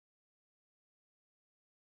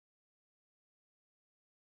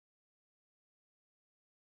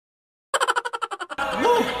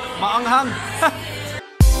Maanghang!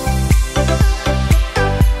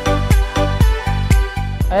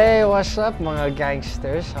 Hey, what's up mga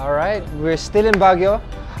gangsters? Alright, we're still in Baguio.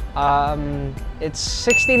 It's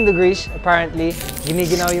 16 degrees apparently.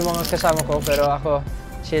 Giniginaw yung mga kasama ko pero ako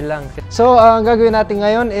chill lang. So, ang gagawin natin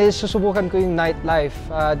ngayon is susubukan ko yung nightlife.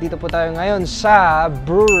 Dito po tayo ngayon sa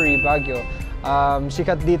Brewery, Baguio.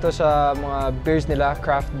 Sikat dito sa mga beers nila,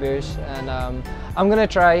 craft beers. And I'm gonna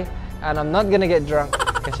try and I'm not gonna get drunk.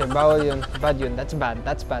 Kasi bawal yun, bad yun, that's bad,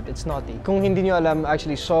 it's naughty. Kung hindi nyo alam,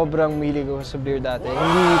 actually sobrang mahilig ako sa beer dati.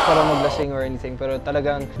 Hindi para maglasing or anything, pero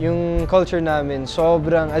talagang yung culture namin,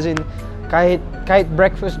 sobrang, as in, kahit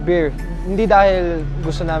breakfast beer, hindi dahil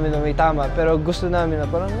gusto namin na may tama, pero gusto namin na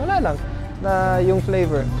parang wala lang, na yung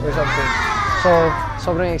flavor or something. So,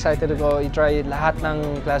 sobrang excited ako i-try lahat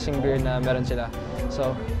ng klaseng beer na meron sila.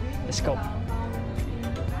 So, let's go!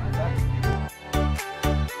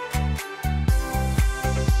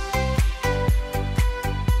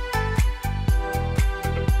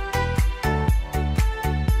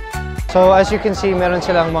 So as you can see, meron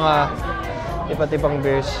silang mga iba't ibang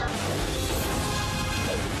beers.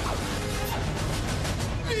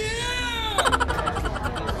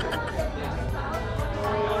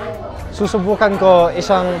 Susubukan ko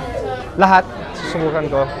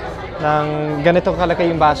susubukan ko ng ganitong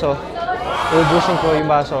kalaki yung baso. Uubusin ko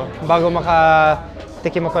yung baso bago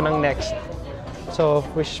makatikim ako ng next. So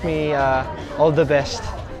wish me all the best.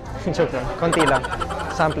 Joke lang, konti lang,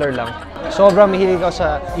 sampler lang. Sobrang mahilig ako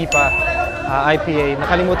sa IPA.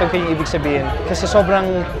 Nakalimutan ko yung ibig sabihin. Kasi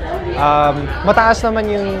sobrang mataas naman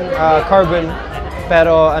yung carbon.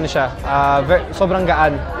 Pero ano siya, sobrang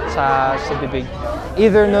gaan sa bibig.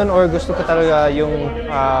 Either nun or gusto ko talaga yung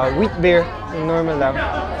wheat beer, yung normal lang.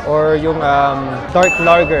 Or yung dark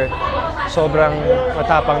lager. Sobrang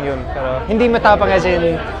matapang yun. Pero hindi matapang as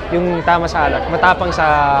in yung tama sa alak. Matapang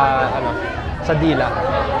sa dila.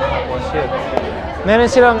 Tapos yun. Meron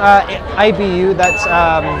silang IBU, that's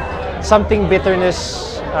something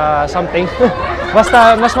bitterness, something.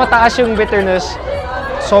 Basta mas mataas yung bitterness,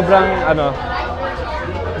 sobrang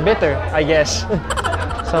bitter, I guess.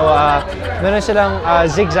 So, meron silang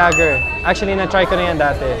zigzagger. Actually, na-try ko na yan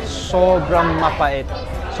dati. Sobrang mapait.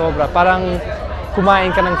 Sobra. Parang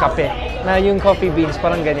kumain ka ng kape. Na yung coffee beans,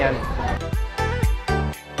 parang ganyan.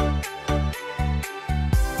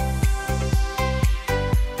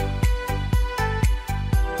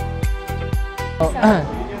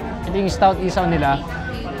 Ito yung stout isaw nila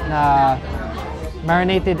na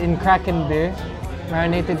marinated in Kraken beer.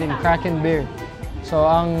 So,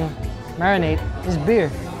 ang marinate is beer.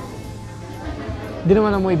 Di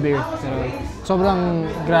naman amoy beer, pero sobrang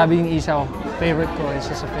grabe yung isaw. Favorite ko,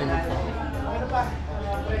 isa sa favorite ko.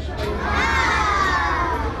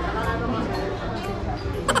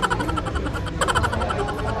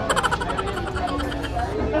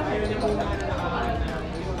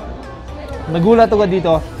 Nagulat ako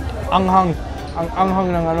dito, anghang. Ang anghang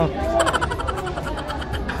ng ano.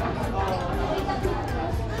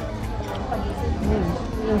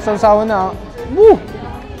 Yung sausawan na, woo!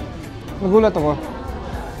 Nagulat ako.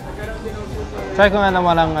 Try ko nga na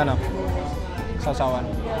walang sausawan.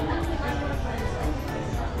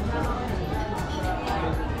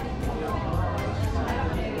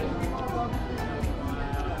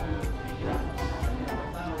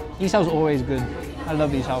 Isaw's always good. I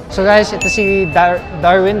love isaw. So guys, ito si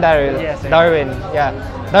Darwin. Yes, sir. Darwin, yeah.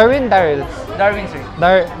 Darwin, sir.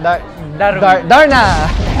 Darna!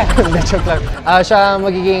 Joke lang. Siya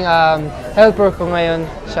magiging helper ko ngayon.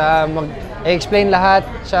 Siya mag-explain lahat.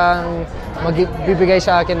 Siya magbibigay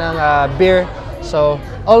sa akin ng beer. So,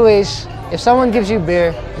 always, if someone gives you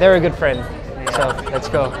beer, they're a good friend. So, let's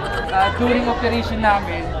go. During operation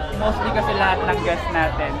namin, mostly kasi lahat ng guests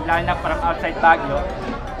natin, lalo na parang outside Baguio,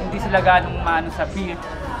 hindi sila ganong maano sa beer.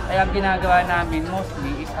 Kaya ang ginagawa namin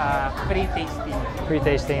mostly is free tasting. Free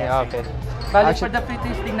tasting, okay. Bali, for the free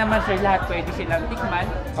tasting naman sir, lahat pwede silang tikman.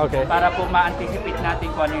 Okay. Para po ma-anticipate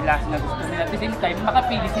natin kung ano yung lasa na gusto nila. At the same time,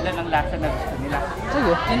 makapili sila ng lasa na gusto nila.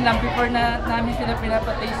 Sige. Yun lang, before na namin sila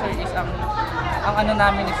pinapataste sir, is ang ano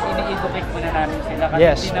namin is ini-educate muna namin sila. Kasi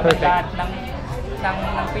yes, hindi naman lahat ng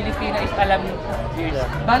Pilipina is alam beers. Yeah.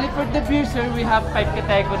 Bali, for the beer sir, we have 5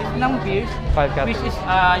 categories ng beers. 5 categories. Which is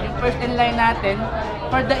yung first in line natin.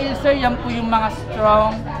 For the ale sir, yan po yung mga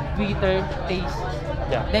strong, bitter taste.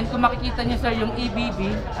 Yeah. Then kung makikita niyo sir yung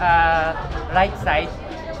EBB, right side,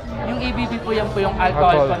 yung EBB po yan po yung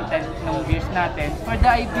alcohol content ng beers natin. For the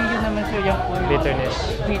IBU naman sir, yan po yung bitterness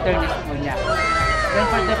po niya. Then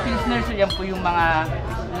for the Pilsner sir, yan po yung mga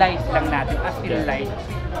light lang natin, as in light.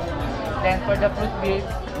 Then for the fruit beer,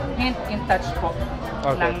 hint in touch po.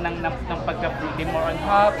 Okay. ng pagka-fruity. More on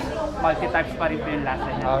hops, multi-types pa rin po yung lasa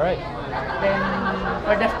niya. Alright. Then,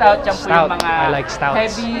 for the stout, yan po yung mga I like stouts.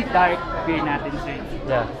 heavy, dark beer natin, sir.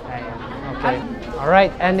 Yeah. Ayan. Okay.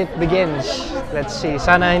 Alright, and it begins. Let's see.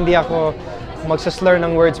 Sana hindi ako magsaslur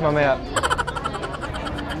ng words mamaya.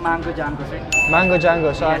 Mango Django, sir. Mango Django.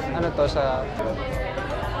 So, Yes, ano to sa...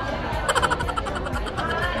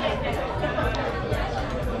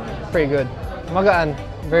 Pretty good. Magaan.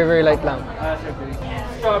 Very, very light lang.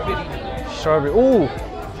 Strawberry. Strawberry. Ooh!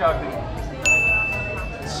 Strawberry.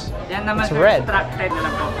 Yan naman, It's sir, red. extracted na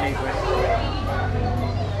lang po flavor.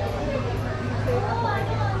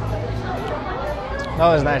 That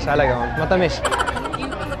was nice. I like that one. Matamis.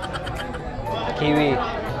 Kiwi.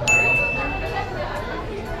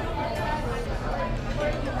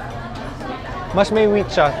 Mas may wheat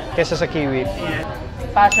siya kaysa sa kiwi. Yes.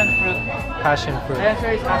 Passion fruit. Passion fruit. Ayan,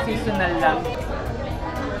 sir, is seasonal lang.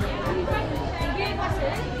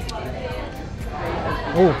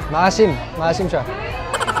 Ooh, maasim. Maasim siya.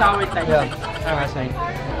 Sour type. Yeah. Sour Maasim. type.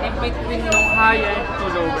 In between ng higher to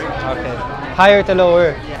lower. Okay. Higher to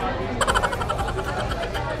lower.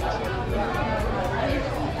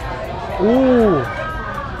 Ooh,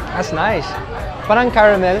 that's nice. Parang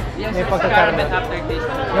caramel. Yes, May sir, pagka-caramel. caramel aftertaste.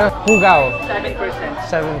 Yeah, Hugao.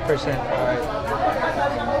 7%. 7%. Alright.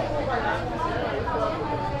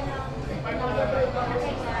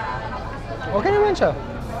 Okay naman siya.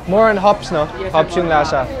 More on hops, no? Yes, Hops sir, yung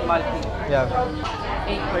lasa. Malty. Yeah.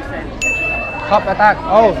 8%. Hop attack.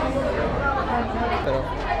 Oh. Pero,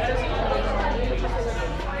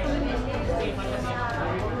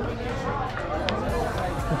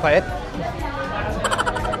 ang pait.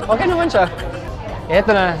 Okay naman siya.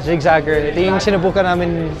 Ito na, zigzagger. Ito yung sinubukan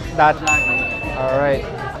namin dati. Alright.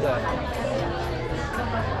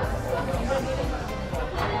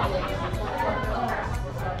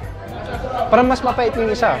 Parang mas mapait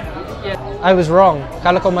yung isa. Yes. I was wrong.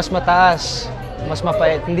 Kala ko mas mataas. Mas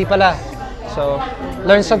mapait. Hindi pala. So,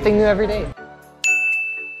 learn something new every day.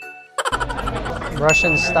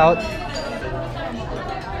 Russian stout.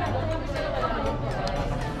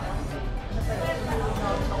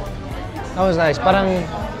 That was nice. Parang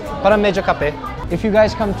medyo kape. If you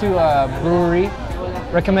guys come to a brewery,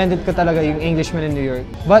 recommended ko talaga yung Englishman in New York.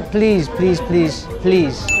 But please, please, please,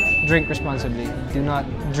 please, drink responsibly. Do not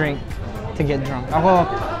drink to get drunk. Ako,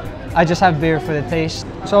 I just have beer for the taste.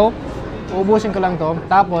 So, uubusin ko lang to.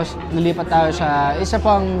 Tapos, lilipat tayo sa isa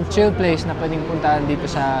pang chill place na pwedeng puntahan dito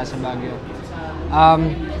sa Baguio.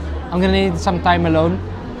 I'm gonna need some time alone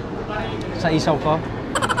sa isaw ko.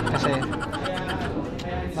 Kasi,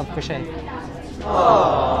 love ko siya eh.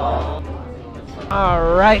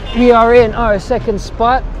 Alright, we are in our second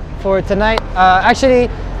spot for tonight. Actually,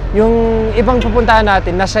 yung ibang pupuntahan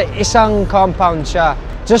natin, nasa isang compound siya.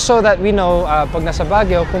 Just so that we know, pag nasa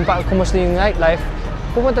Baguio, kung kumusta yung nightlife,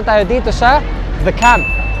 pupunta tayo dito sa The Camp.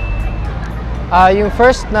 Yung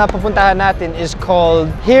first na pupuntahan natin is called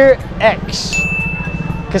Here X.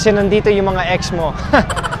 Kasi nandito yung mga ex mo.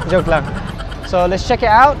 Joke lang. So let's check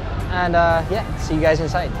it out and yeah, see you guys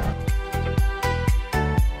inside.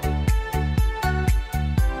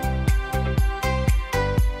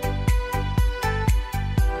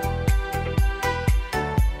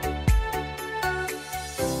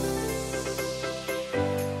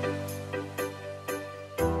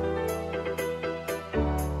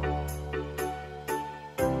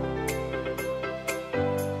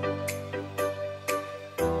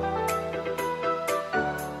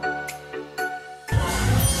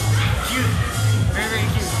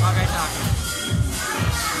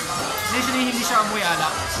 Initially, hindi siya amoy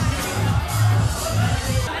alak.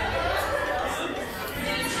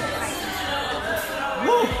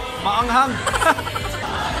 Woo! Maanghang!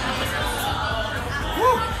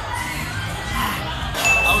 Woo!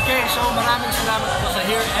 Okay, so maraming salamat po sa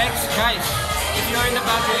Here X. Guys, if you're in the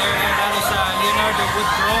Baguio area, lalo sa Leonardo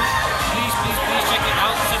Woodgrove, please check it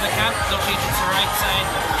out. Sa The Camp, located sa right side.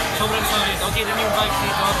 Sobrang solid. Okay, then yung vibes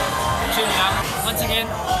dito. Chill lang. Once again,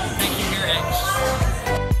 thank you Here X.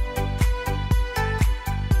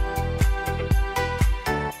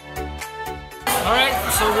 Alright,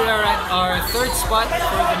 so we are at our third spot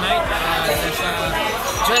for the night.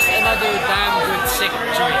 Just another damn good sick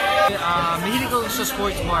joint. Mahilig ko sa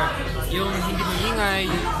sports bar. Yung hindi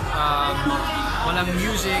maingay, walang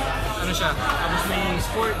music, ano siya. Tapos may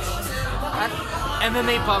sports at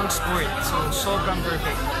MMA pa ang sport. So sobrang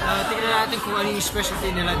perfect. Tingnan natin kung ano yung specialty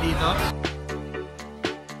nila dito.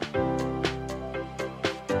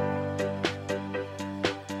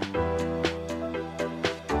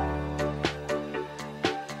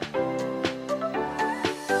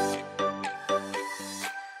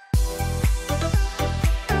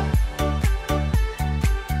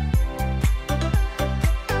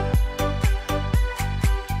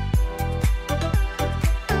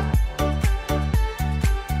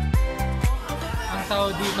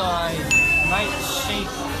 tawag dito ay Night Shake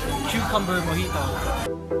Cucumber Mojito.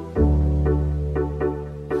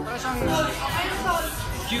 Para siyang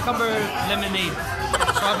cucumber lemonade.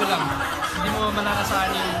 Swabe lang. Hindi mo malalasahan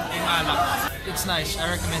yung alak. It's nice.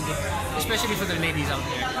 I recommend it. Especially for the ladies out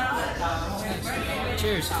there. It's nice.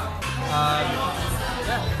 Cheers.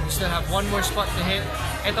 Yeah, we still have one more spot to hit.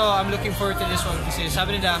 Ito, I'm looking forward to this one kasi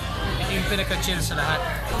sabi nila, ito yung pinaka-chill sa lahat.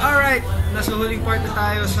 Alright! Nasa huling part na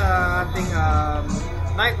tayo sa ating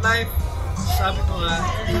nightlife. Sabi ko nga,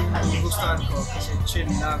 gustuhan ko kasi chill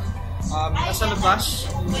lang. Nasa labas,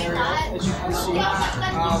 as you can see,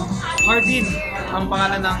 Hardin ang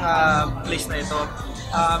pangalan ng place na ito.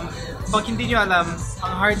 Pag hindi nyo alam,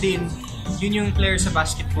 ang Hardin, yun yung player sa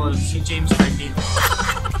basketball, si James Hardin.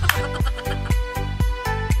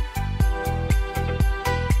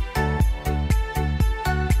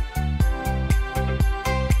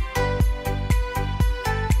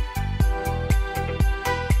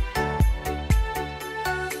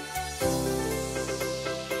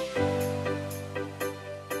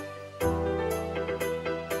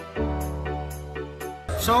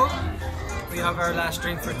 So, we have our last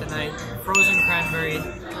drink for tonight, frozen cranberry.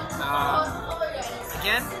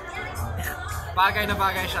 Again, bagay na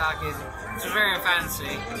bagay sa akin. It's very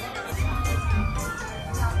fancy.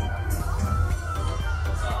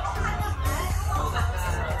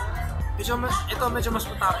 Ito medyo mas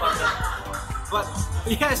matapang. But,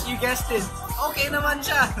 yes, you guessed it. Okay naman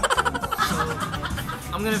siya. So,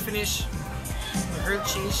 I'm gonna finish the grilled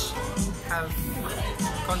cheese, have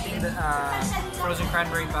konting frozen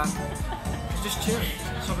cranberry pa. Just chill.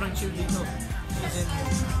 Sobrang chill dito.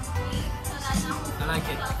 I like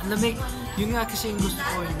it. Ang lamig. Yun nga kasi yung gusto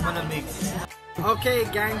ko, yung malamig. Okay,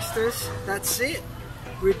 gangsters. That's it.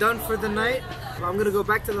 We're done for the night. I'm gonna go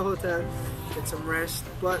back to the hotel, get some rest.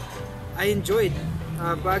 But I enjoyed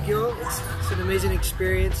Baguio. It's an amazing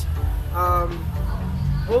experience.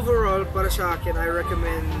 Overall, para sa akin, I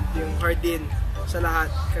recommend yung Hardin sa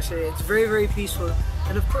lahat kasi it's very, very peaceful.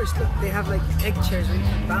 And of course, look, they have like egg chairs where you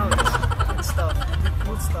can bounce and stuff,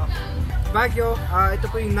 cool stuff. Baguio, ito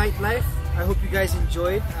po yung nightlife. I hope you guys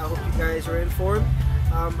enjoyed. I hope you guys were informed.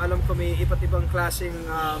 Alam ko may iba't ibang klaseng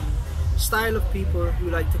style of people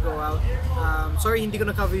who like to go out. Sorry, hindi ko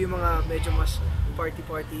na-cover yung mga medyo mas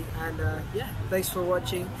party. And yeah, thanks for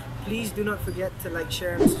watching. Please do not forget to like,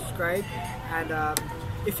 share, and subscribe. And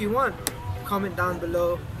if you want, comment down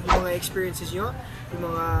below yung mga experiences nyo, yung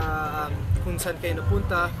mga kung saan kayo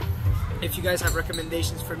napunta. If you guys have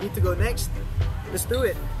recommendations for me to go next, let's do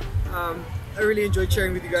it. I really enjoyed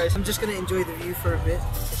sharing with you guys. I'm just gonna enjoy the view for a bit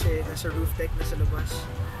kasi nasa roof deck, nasa labas.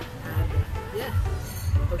 And yeah,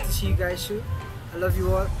 hope to see you guys soon. I love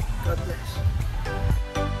you all. God bless.